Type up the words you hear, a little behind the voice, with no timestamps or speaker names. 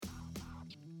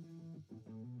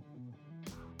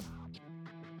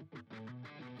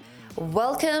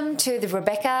Welcome to the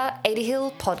Rebecca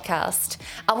Adiehill podcast.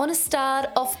 I want to start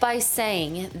off by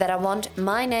saying that I want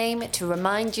my name to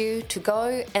remind you to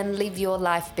go and live your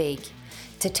life big,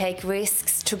 to take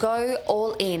risks, to go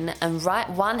all in and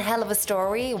write one hell of a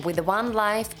story with the one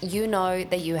life you know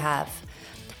that you have.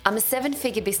 I'm a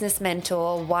 7-figure business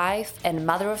mentor, wife, and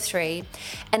mother of 3,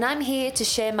 and I'm here to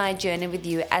share my journey with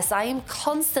you as I am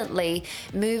constantly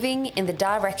moving in the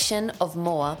direction of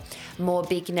more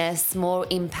bigness, more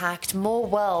impact, more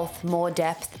wealth, more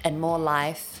depth, and more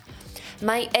life.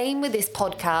 My aim with this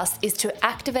podcast is to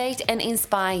activate and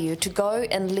inspire you to go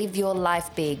and live your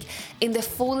life big in the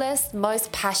fullest,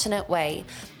 most passionate way.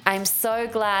 I'm so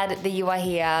glad that you are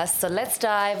here, so let's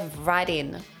dive right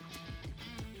in.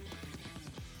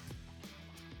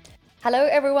 Hello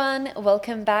everyone,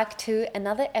 welcome back to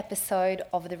another episode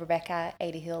of the Rebecca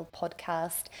Adiehill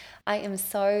podcast. I am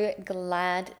so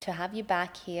glad to have you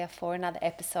back here for another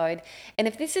episode. And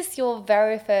if this is your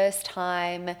very first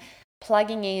time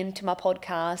plugging into my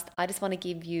podcast, I just want to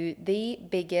give you the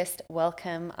biggest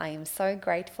welcome. I am so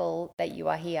grateful that you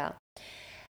are here.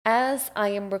 As I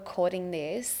am recording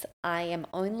this, I am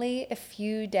only a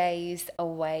few days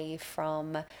away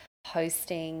from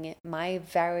hosting my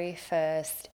very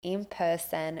first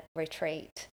in-person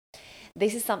retreat.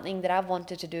 This is something that I've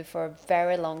wanted to do for a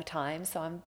very long time, so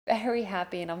I'm very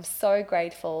happy and I'm so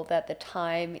grateful that the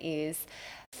time is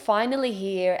finally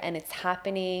here and it's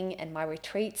happening and my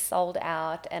retreat sold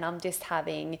out, and I'm just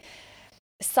having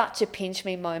such a pinch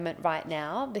me moment right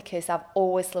now because I've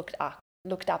always looked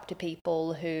up to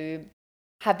people who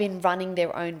have been running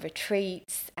their own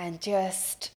retreats and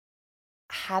just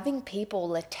having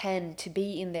people attend, to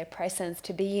be in their presence,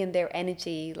 to be in their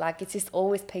energy. Like, it's just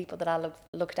always people that I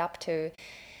looked up to,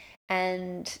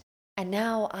 and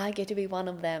now I get to be one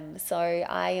of them. So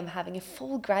I am having a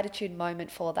full gratitude moment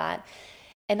for that.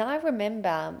 And I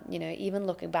remember, even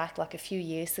looking back like a few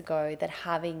years ago, that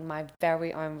having my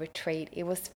very own retreat, it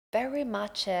was very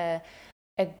much a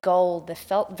goal that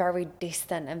felt very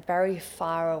distant and very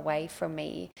far away from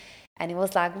me. And it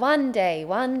was like one day,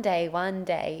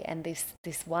 and this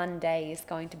one day is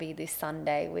going to be this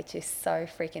Sunday, which is so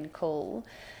freaking cool.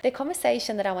 The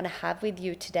conversation that I want to have with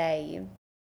you today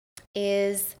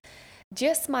is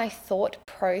just my thought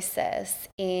process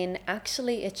in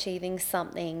actually achieving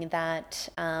something that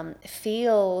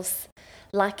feels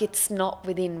like it's not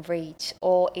within reach,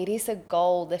 or it is a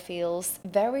goal that feels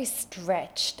very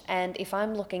stretched. And if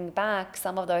I'm looking back,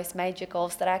 some of those major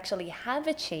goals that I actually have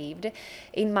achieved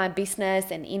in my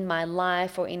business and in my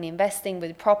life, or in investing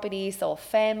with properties or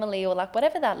family, or like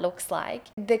whatever that looks like,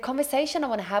 the conversation I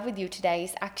want to have with you today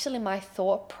is actually my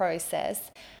thought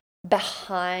process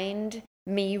behind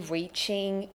me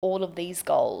reaching all of these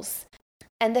goals.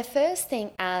 And the first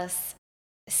thing, as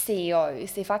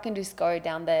CEOs, if I can just go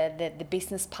down the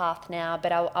business path now,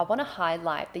 but I want to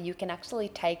highlight that you can actually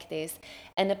take this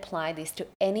and apply this to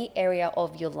any area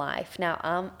of your life. Now,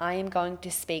 I am going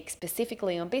to speak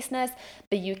specifically on business,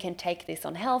 but you can take this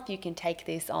on health, you can take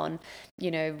this on,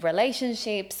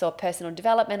 relationships or personal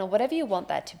development or whatever you want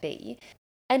that to be.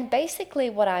 And basically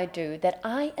what I do, that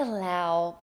I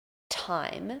allow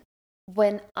time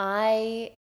when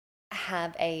I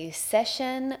have a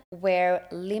session where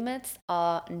limits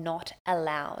are not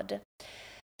allowed.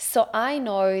 So I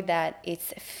know that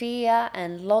it's fear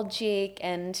and logic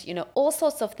and, all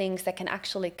sorts of things that can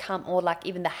actually come, or like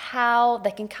even the how,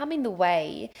 that can come in the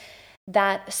way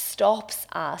that stops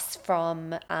us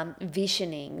from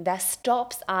visioning, that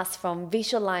stops us from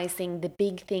visualizing the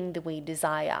big thing that we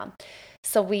desire.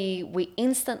 So we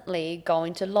instantly go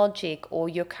into logic, or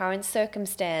your current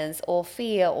circumstance, or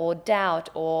fear, or doubt,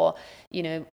 or,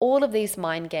 all of these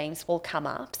mind games will come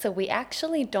up. So we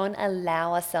actually don't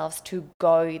allow ourselves to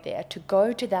go there, to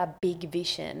go to that big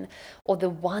vision, or the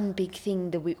one big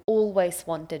thing that we always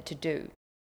wanted to do.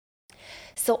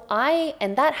 So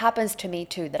and that happens to me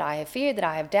too, that I have fear, that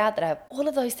I have doubt, that I have all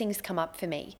of those things come up for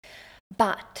me.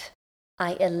 But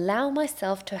I allow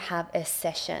myself to have a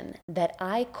session that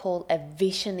I call a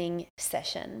visioning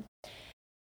session,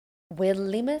 where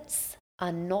limits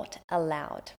are not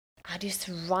allowed. I just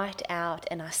write out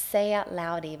and I say out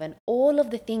loud even all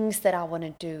of the things that I want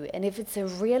to do. And if it's a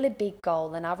really big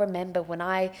goal, and I remember when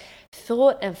I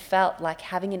thought and felt like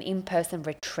having an in-person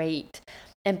retreat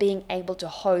and being able to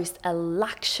host a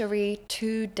luxury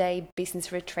 2-day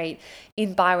business retreat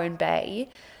in Byron Bay,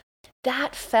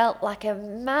 that felt like a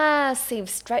massive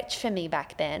stretch for me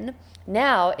back then.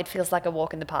 Now it feels like a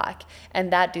walk in the park,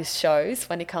 and that just shows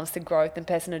when it comes to growth and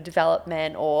personal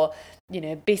development, or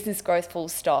business growth full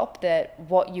stop, that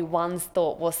what you once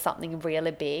thought was something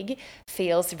really big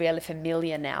feels really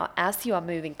familiar now as you are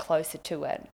moving closer to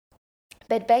it.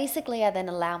 But basically, I then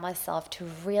allow myself to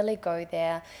really go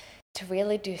there, to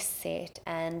really do sit,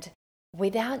 and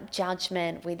without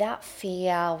judgment, without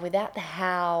fear, without the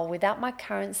how, without my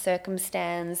current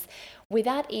circumstance,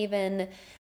 without even,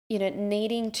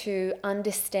 needing to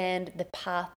understand the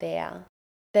path there,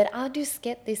 that I just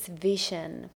get this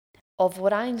vision of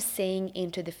what I'm seeing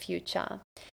into the future.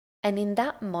 And in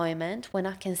that moment, when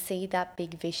I can see that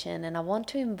big vision, and I want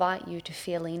to invite you to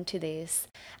feel into this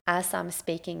as I'm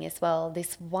speaking as well,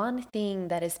 this one thing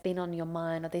that has been on your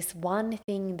mind, or this one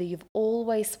thing that you've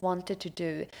always wanted to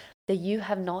do that you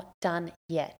have not done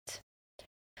yet.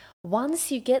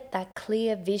 Once you get that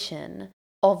clear vision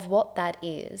of what that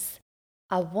is,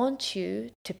 I want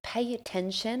you to pay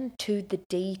attention to the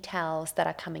details that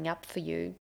are coming up for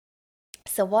you.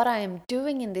 So what I am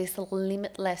doing in this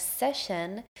limitless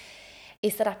session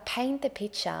is that I paint the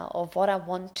picture of what I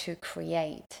want to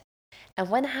create. And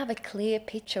when I have a clear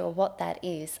picture of what that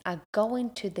is, I go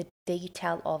into the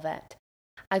detail of it.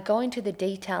 I go into the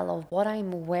detail of what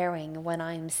I'm wearing when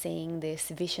I'm seeing this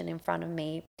vision in front of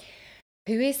me.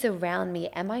 Who is around me?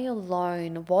 Am I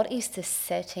alone? What is the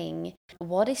setting?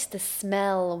 What is the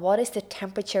smell? What is the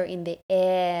temperature in the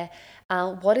air?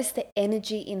 What is the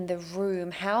energy in the room?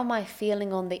 How am I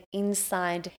feeling on the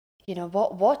inside?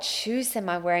 What shoes am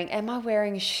I wearing? Am I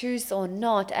wearing shoes or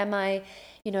not?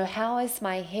 How is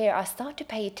my hair? I start to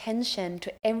pay attention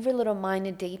to every little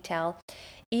minor detail,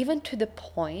 even to the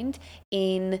point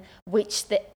in which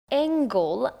the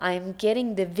angle I'm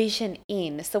getting the vision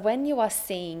in. So when you are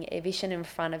seeing a vision in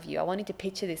front of you, I want you to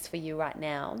picture this for you right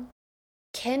now.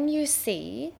 Can you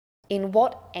see in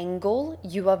what angle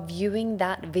you are viewing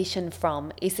that vision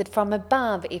from? Is it from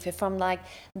above? Is it from like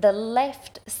the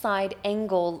left side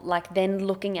angle, like then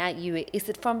looking at you? Is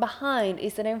it from behind?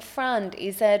 Is it in front?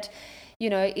 Is it,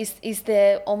 is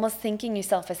there almost thinking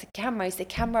yourself as a camera? Is the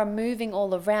camera moving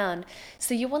all around?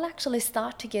 So you will actually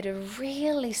start to get a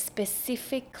really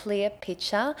specific, clear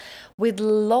picture with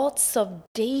lots of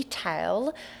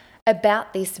detail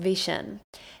about this vision.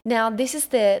 Now, this is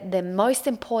the most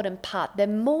important part. The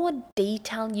more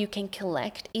detail you can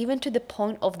collect, even to the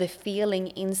point of the feeling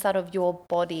inside of your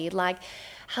body, like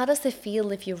how does it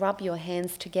feel if you rub your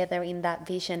hands together in that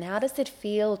vision? How does it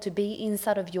feel to be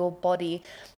inside of your body?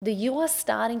 That you are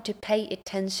starting to pay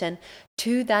attention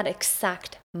to that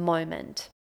exact moment.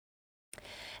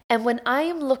 And when I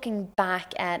am looking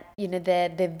back at,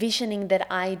 the visioning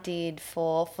that I did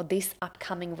for this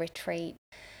upcoming retreat,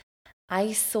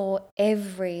 I saw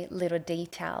every little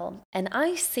detail, and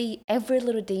I see every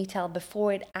little detail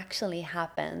before it actually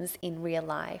happens in real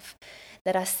life.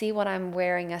 That I see what I'm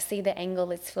wearing, I see the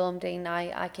angle it's filmed in,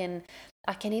 I can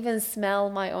even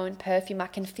smell my own perfume. I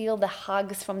can feel the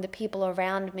hugs from the people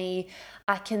around me.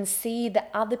 I can see the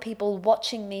other people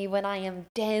watching me when I am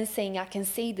dancing. I can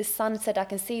see the sunset. I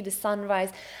can see the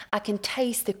sunrise. I can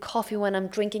taste the coffee when I'm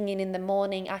drinking it in the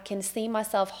morning. I can see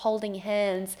myself holding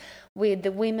hands with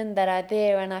the women that are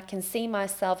there, and I can see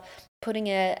myself putting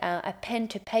a pen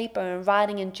to paper and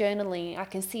writing and journaling. I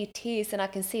can see tears and I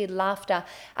can see laughter.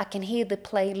 I can hear the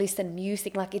playlist and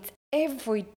music. Like, it's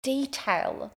every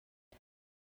detail.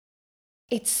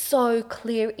 It's so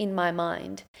clear in my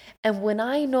mind. And when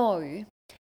I know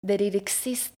that it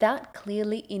exists that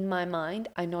clearly in my mind,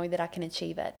 I know that I can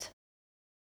achieve it.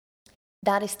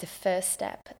 That is the first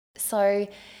step. So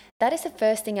that is the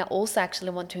first thing I also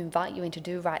actually want to invite you in to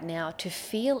do right now, to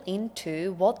feel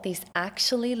into what this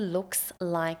actually looks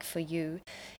like for you.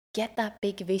 Get that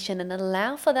big vision and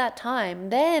allow for that time.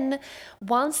 Then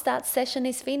once that session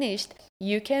is finished,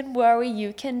 you can worry,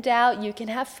 you can doubt, you can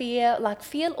have fear, like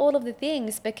feel all of the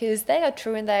things, because they are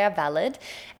true and they are valid.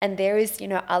 And there is,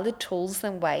 other tools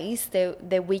and ways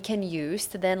that we can use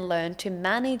to then learn to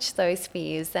manage those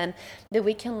fears, and that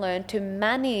we can learn to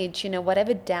manage,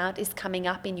 whatever doubt is coming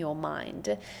up in your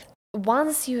mind.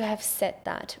 Once you have set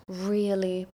that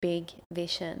really big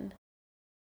vision,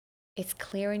 it's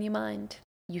clear in your mind.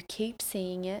 You keep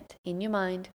seeing it in your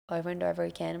mind over and over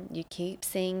again. You keep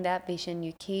seeing that vision.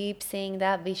 You keep seeing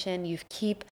that vision. You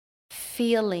keep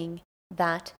feeling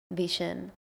that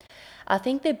vision. I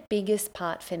think the biggest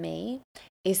part for me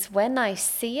is when I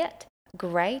see it,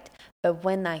 great, but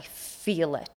when I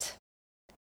feel it,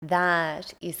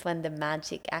 that is when the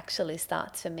magic actually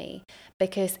starts for me,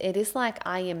 because it is like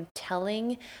I am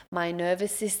telling my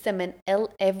nervous system, and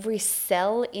every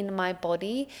cell in my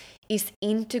body is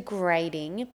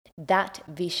integrating that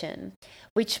vision,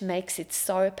 which makes it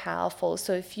so powerful.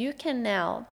 So if you can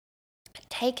now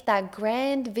take that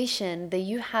grand vision that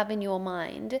you have in your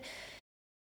mind,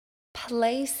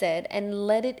 place it and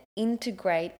let it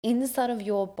integrate inside of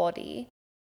your body,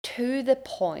 to the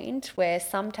point where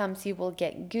sometimes you will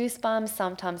get goosebumps,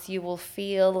 sometimes you will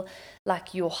feel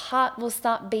like your heart will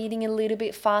start beating a little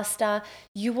bit faster.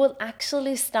 You will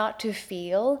actually start to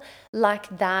feel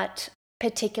like that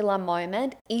particular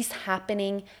moment is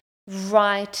happening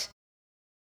right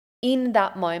in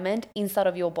that moment inside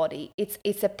of your body.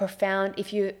 It's a profound,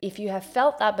 if you have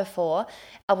felt that before,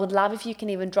 I would love if you can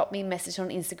even drop me a message on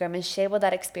Instagram and share what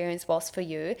that experience was for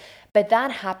you. But that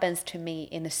happens to me,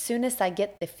 and as soon as I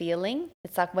get the feeling,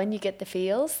 it's like when you get the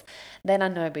feels, then I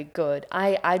know we're good.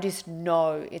 I just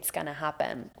know it's gonna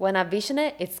happen. When I vision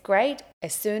it, it's great.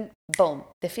 As soon, boom,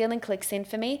 the feeling clicks in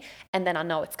for me, and then I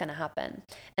know it's gonna happen.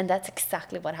 And that's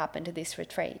exactly what happened to this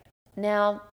retreat.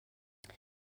 Now,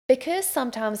 because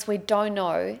sometimes we don't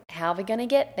know how we're going to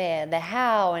get there, the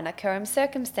how in a current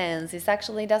circumstance, this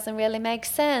actually doesn't really make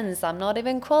sense, I'm not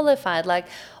even qualified, like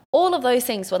all of those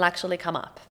things will actually come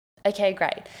up. Okay,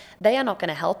 great. They are not going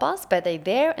to help us, but they're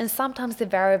there, and sometimes they're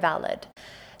very valid.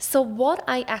 So what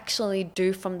I actually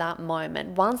do from that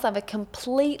moment, once I've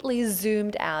completely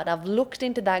zoomed out, I've looked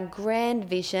into that grand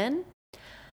vision,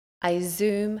 I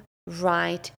zoom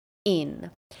right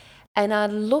in. And I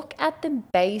look at the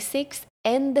basics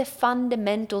and the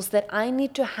fundamentals that I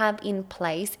need to have in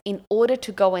place in order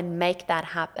to go and make that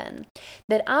happen.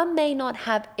 That I may not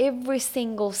have every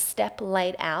single step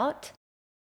laid out,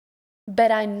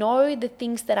 but I know the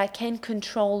things that I can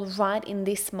control right in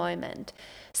this moment.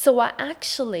 So I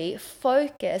actually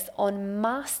focus on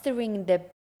mastering the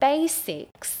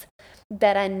basics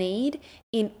that I need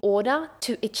in order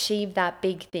to achieve that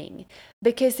big thing.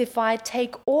 Because if I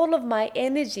take all of my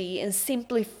energy and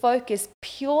simply focus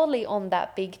purely on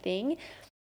that big thing,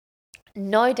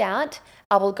 no doubt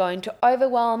I will go into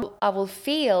overwhelm. I will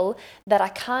feel that I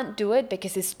can't do it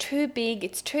because it's too big,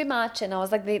 it's too much. And I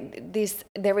was like,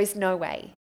 there is no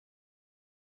way.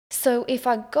 So if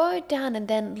I go down and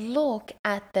then look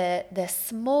at the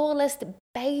smallest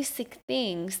basic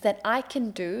things that I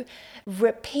can do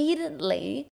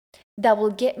repeatedly that will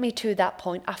get me to that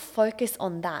point, I focus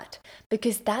on that,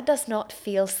 because that does not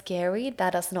feel scary,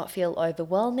 that does not feel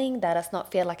overwhelming, that does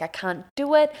not feel like I can't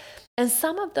do it. And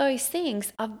some of those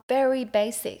things are very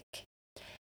basic.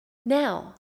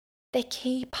 Now, the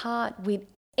key part with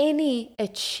any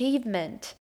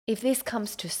achievement, if this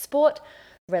comes to sport,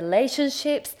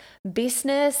 relationships,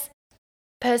 business,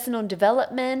 personal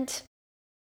development,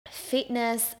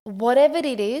 fitness, whatever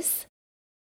it is,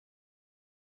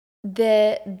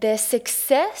 the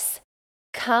success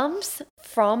comes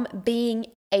from being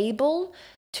able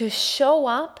to show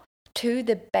up to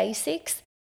the basics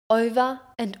over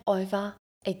and over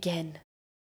again.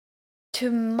 To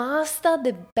master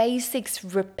the basics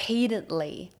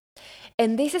repeatedly.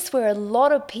 And this is where a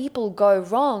lot of people go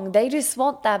wrong. They just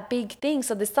want that big thing.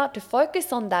 So they start to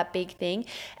focus on that big thing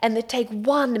and they take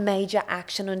one major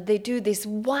action and they do this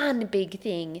one big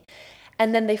thing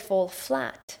and then they fall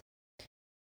flat.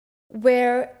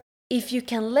 Where if you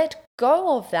can let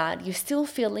go of that, you still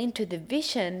feel into the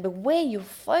vision, but where your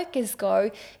focus go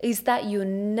is that you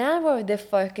narrow the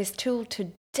focus to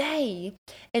today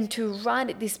and to right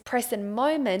at this present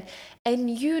moment, and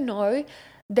you know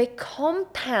the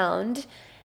compound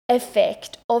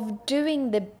effect of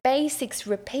doing the basics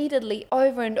repeatedly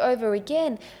over and over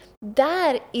again.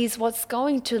 That is what's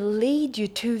going to lead you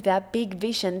to that big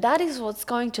vision. That is what's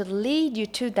going to lead you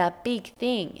to that big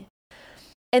thing.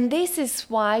 And this is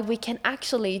why we can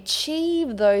actually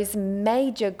achieve those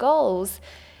major goals.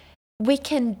 We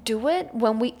can do it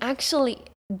when we actually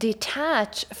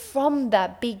detach from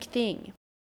that big thing.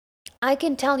 I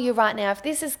can tell you right now, if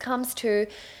this comes to,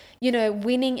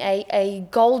 winning a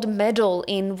gold medal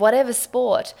in whatever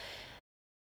sport,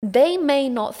 they may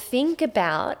not think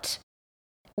about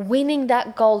winning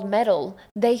that gold medal.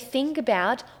 They think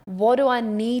about, what do I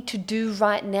need to do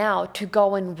right now to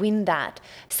go and win that?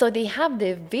 So they have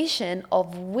the vision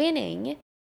of winning,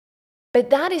 but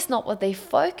that is not what they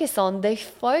focus on. They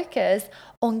focus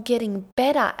on getting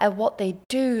better at what they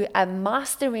do, at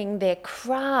mastering their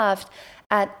craft,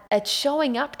 at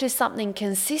showing up to something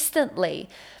consistently.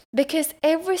 Because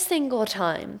every single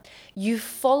time you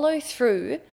follow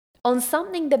through on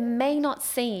something that may not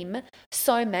seem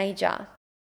so major.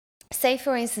 Say,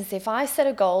 for instance, if I set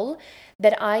a goal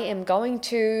that I am going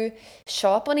to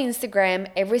show up on Instagram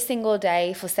every single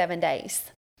day for 7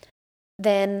 days,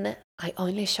 then I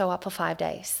only show up for 5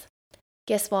 days.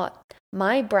 Guess what?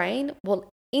 My brain will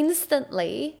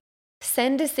instantly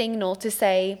send a signal to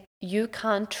say, you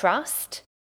can't trust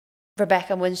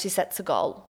Rebecca when she sets a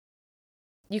goal.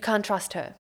 You can't trust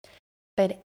her.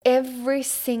 But every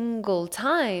single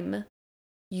time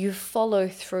you follow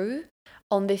through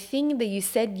on the thing that you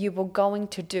said you were going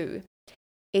to do,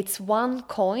 It's one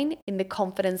coin in the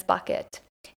confidence bucket.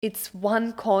 It's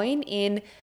one coin in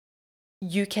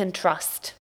you can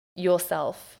trust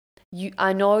yourself.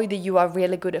 I know that you are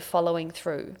really good at following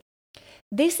through.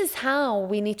 This is how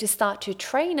we need to start to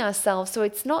train ourselves. So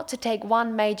it's not to take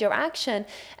one major action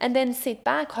and then sit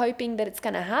back hoping that it's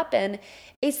going to happen.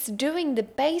 It's doing the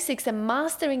basics and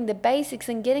mastering the basics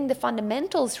and getting the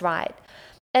fundamentals right.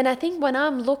 And I think when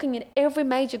I'm looking at every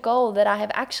major goal that I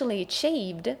have actually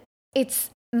achieved, it's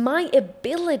my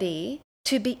ability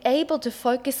to be able to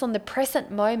focus on the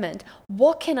present moment.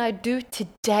 What can I do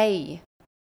today?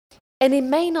 And it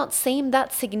may not seem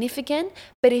that significant,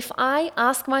 but if I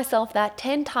ask myself that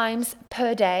 10 times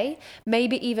per day,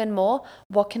 maybe even more,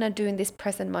 what can I do in this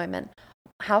present moment?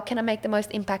 How can I make the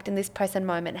most impact in this present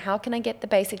moment? How can I get the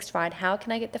basics right? How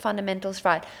can I get the fundamentals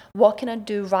right? What can I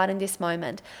do right in this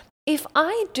moment? If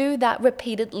I do that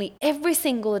repeatedly every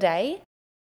single day,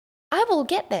 I will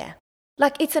get there.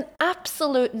 Like, it's an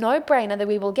absolute no-brainer that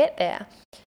we will get there.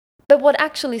 But what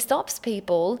actually stops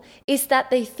people is that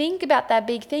they think about that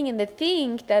big thing and they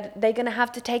think that they're going to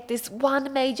have to take this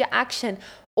one major action,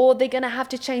 or they're going to have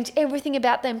to change everything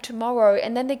about them tomorrow,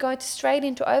 and then they go straight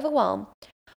into overwhelm.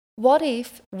 What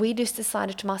if we just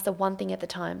decided to master one thing at a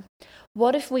time?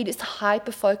 What if we just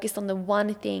hyper focused on the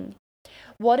one thing?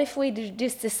 What if we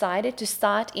just decided to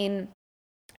start in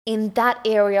that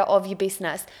area of your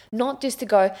business, not just to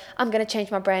go, I'm going to change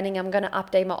my branding, I'm going to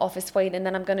update my office suite, and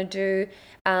then I'm going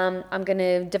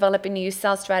to develop a new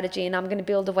sales strategy, and I'm going to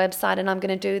build a website, and I'm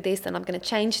going to do this, and I'm going to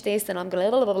change this, and I'm going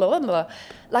to blah, blah, blah, blah, blah.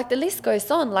 Like, the list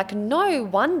goes on. Like, no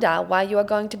wonder why you are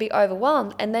going to be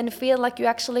overwhelmed and then feel like you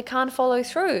actually can't follow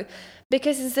through,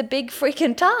 because it's a big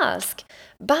freaking task.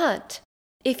 But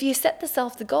if you set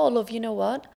yourself the goal of, you know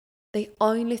what, the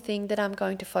only thing that I'm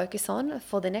going to focus on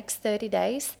for the next 30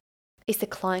 days is the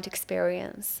client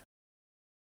experience.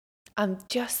 I'm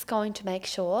just going to make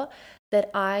sure that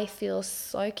I feel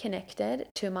so connected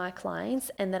to my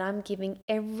clients and that I'm giving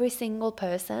every single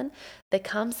person that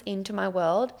comes into my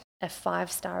world a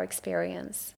 5-star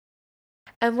experience.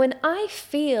 And when I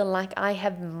feel like I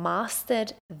have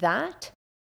mastered that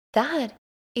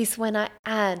is when I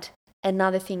add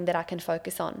another thing that I can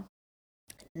focus on.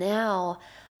 Now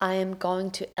I am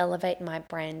going to elevate my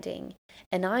branding,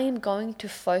 and I am going to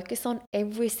focus on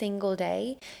every single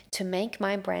day to make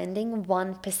my branding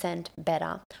 1%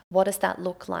 better. What does that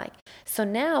look like? So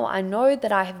now I know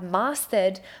that I have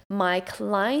mastered my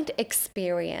client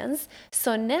experience.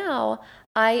 So now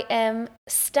I am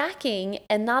stacking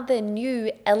another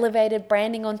new elevated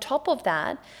branding on top of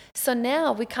that. So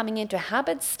now we're coming into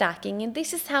habit stacking, and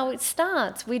this is how it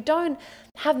starts. We don't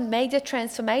have major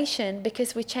transformation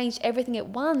because we change everything at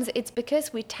once. It's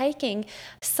because we're taking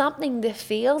something that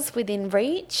feels within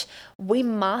reach, we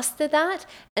master that,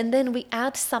 and then we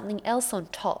add something else on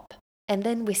top. And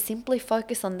then we simply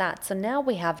focus on that. So now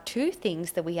we have 2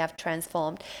 things that we have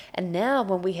transformed. And now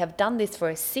when we have done this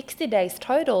for 60 days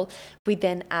total, we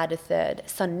then add a 3rd.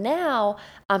 So now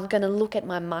I'm going to look at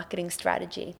my marketing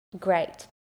strategy. Great.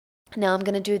 Now I'm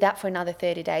going to do that for another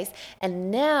 30 days. And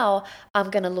now I'm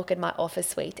going to look at my office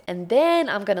suite. And then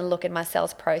I'm going to look at my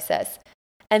sales process.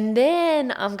 And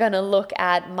then I'm going to look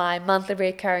at my monthly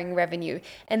recurring revenue.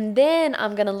 And then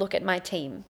I'm going to look at my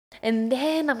team. And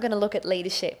then I'm going to look at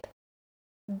leadership.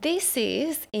 This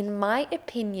is, in my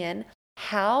opinion,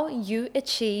 how you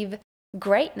achieve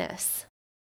greatness.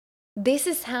 This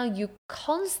is how you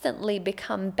constantly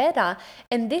become better.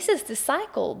 And this is the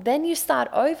cycle. Then you start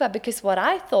over, because what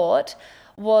I thought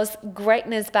was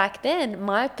greatness back then,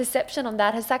 my perception on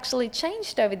that has actually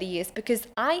changed over the years because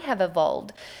I have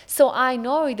evolved. So I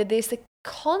know that there's a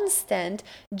constant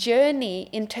journey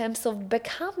in terms of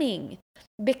becoming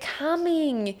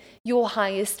your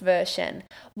highest version.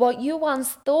 What you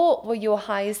once thought were your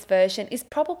highest version is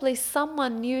probably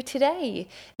someone new today.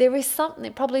 There is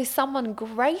probably someone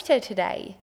greater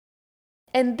today.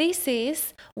 And this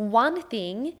is one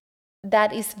thing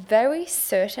that is very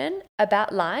certain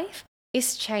about life,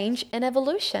 is change and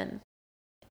evolution.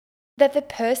 That the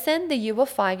person that you were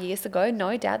 5 years ago,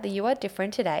 no doubt that you are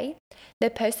different today. The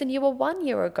person you were 1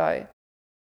 year ago,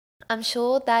 I'm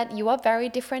sure that you are very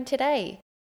different today.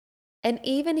 And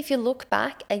even if you look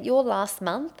back at your last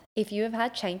month, if you have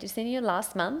had changes in your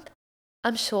last month,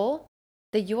 I'm sure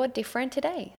that you are different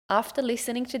today. After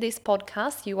listening to this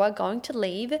podcast, you are going to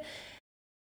leave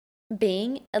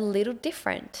being a little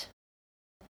different.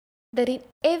 That in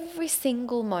every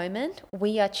single moment,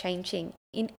 we are changing.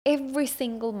 In every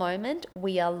single moment,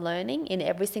 we are learning. In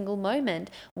every single moment,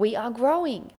 we are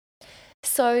growing.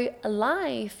 So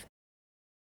life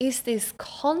is this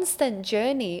constant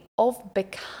journey of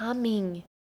becoming.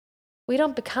 We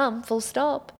don't become, full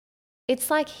stop. It's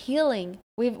like healing.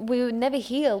 We never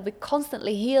heal. We're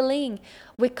constantly healing.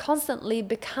 We're constantly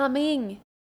becoming.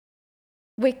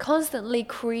 We're constantly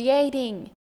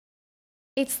creating.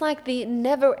 It's like the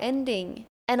never ending.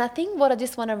 And I think what I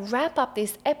just want to wrap up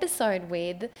this episode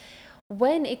with,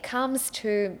 when it comes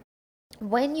to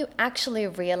when you actually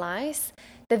realize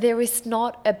that there is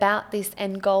not about this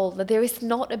end goal, that there is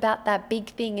not about that big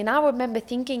thing. And I remember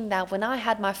thinking that when I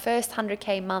had my first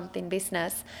 100K month in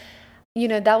business,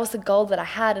 that was the goal that I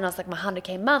had. And I was like, my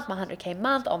 100K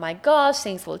month, oh my gosh,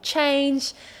 things will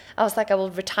change. I was like, I will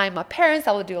retire my parents,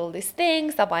 I will do all these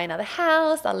things, I'll buy another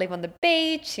house, I'll live on the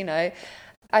beach,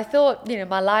 I thought,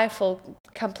 my life will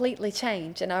completely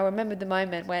change. And I remember the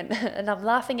moment when, and I'm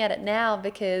laughing at it now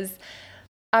because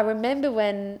I remember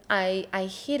when I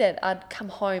hit it, I'd come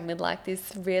home with like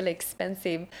this really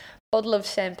expensive bottle of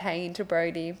champagne to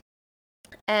Brody.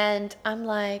 And I'm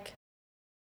like,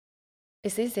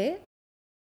 is this it?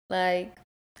 Like,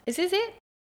 is this it?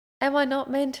 Am I not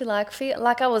meant to feel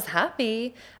like I was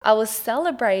happy? I was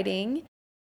celebrating.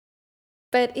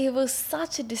 But it was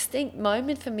such a distinct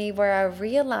moment for me where I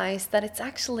realized that it's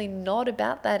actually not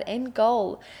about that end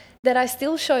goal. That I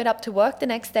still showed up to work the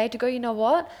next day to go, you know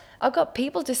what? I've got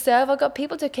people to serve. I've got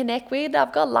people to connect with.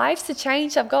 I've got lives to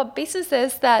change. I've got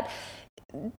businesses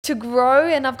to grow.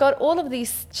 And I've got all of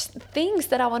these things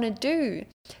that I want to do.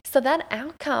 So that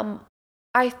outcome,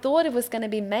 I thought it was going to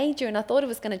be major and I thought it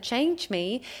was going to change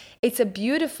me. It's a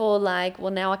beautiful,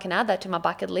 now I can add that to my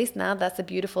bucket list. Now that's a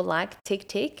beautiful, tick,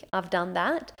 tick. I've done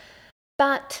that.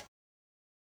 But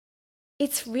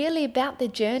it's really about the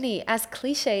journey, as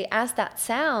cliche as that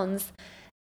sounds.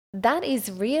 That is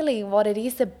really what it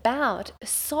is about.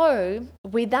 So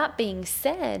with that being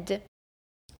said,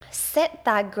 set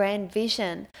that grand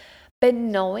vision, but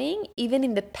knowing even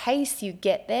in the pace you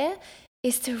get there,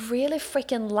 is to really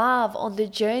freaking love on the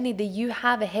journey that you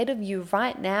have ahead of you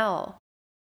right now.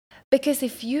 Because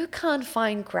if you can't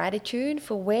find gratitude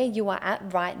for where you are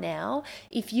at right now,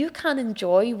 if you can't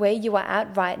enjoy where you are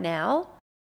at right now,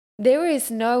 there is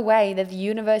no way that the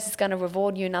universe is going to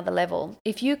reward you another level.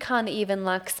 If you can't even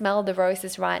smell the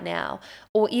roses right now,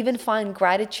 or even find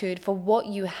gratitude for what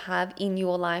you have in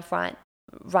your life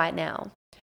right now,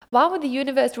 why would the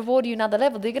universe reward you another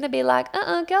level? They're going to be like,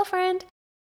 girlfriend,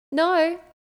 no,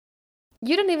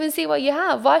 you don't even see what you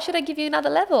have. Why should I give you another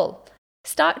level?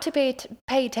 Start to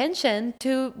pay attention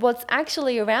to what's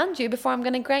actually around you before I'm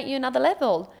going to grant you another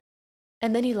level.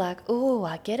 And then you're like, oh,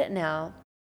 I get it now.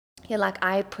 You're like,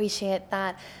 I appreciate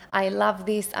that. I love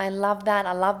this. I love that.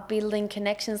 I love building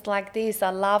connections like this.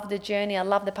 I love the journey. I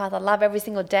love the path. I love every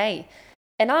single day.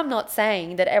 And I'm not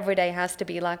saying that every day has to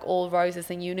be like all roses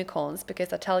and unicorns,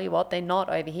 because I tell you what, they're not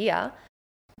over here.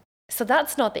 So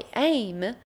that's not the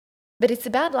aim. But it's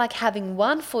about having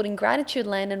one foot in gratitude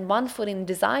land and one foot in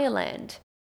desire land.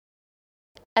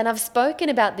 And I've spoken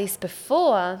about this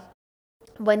before.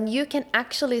 When you can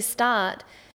actually start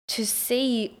to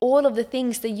see all of the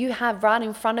things that you have right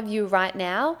in front of you right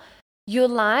now, your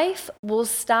life will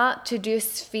start to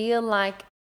just feel like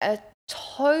a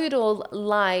total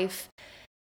life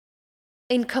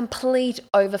in complete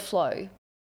overflow.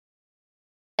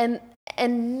 And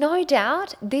no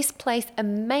doubt this plays a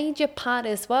major part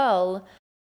as well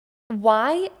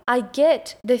why I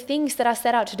get the things that I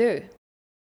set out to do.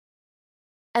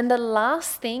 And the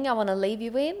last thing I want to leave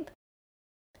you with,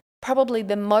 probably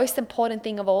the most important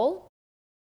thing of all,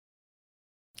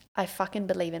 I fucking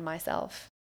believe in myself.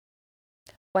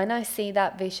 When I see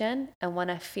that vision and when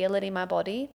I feel it in my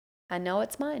body, I know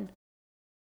it's mine.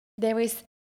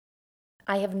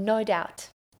 I have no doubt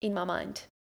in my mind.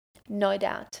 No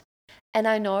doubt. And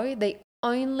I know the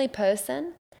only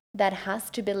person that has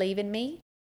to believe in me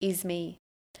is me.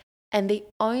 And the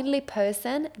only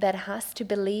person that has to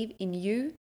believe in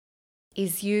you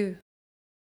is you.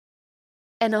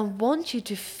 And I want you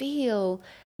to feel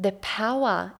the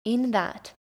power in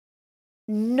that,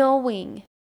 knowing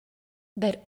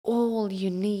that all you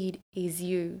need is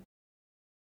you.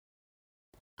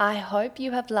 I hope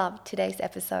you have loved today's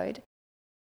episode.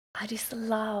 I just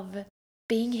love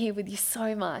being here with you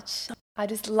so much. I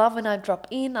just love when I drop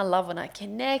in. I love when I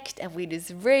connect and we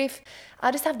just riff.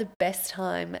 I just have the best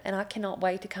time, and I cannot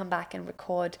wait to come back and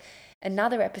record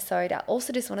another episode. I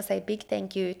also just want to say a big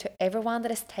thank you to everyone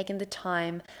that has taken the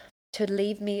time to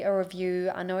leave me a review.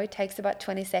 I know it takes about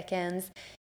 20 seconds.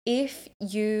 If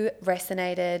you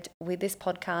resonated with this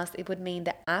podcast, it would mean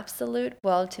the absolute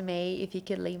world to me if you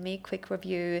could leave me a quick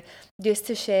review just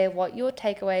to share what your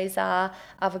takeaways are.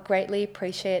 I would greatly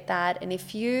appreciate that. And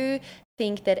if you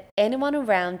think that anyone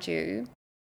around you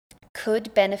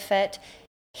could benefit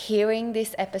hearing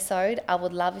this episode, I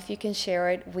would love if you can share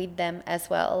it with them as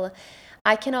well.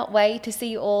 I cannot wait to see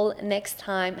you all next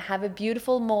time. Have a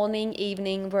beautiful morning,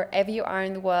 evening, wherever you are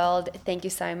in the world. Thank you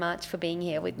so much for being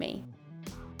here with me.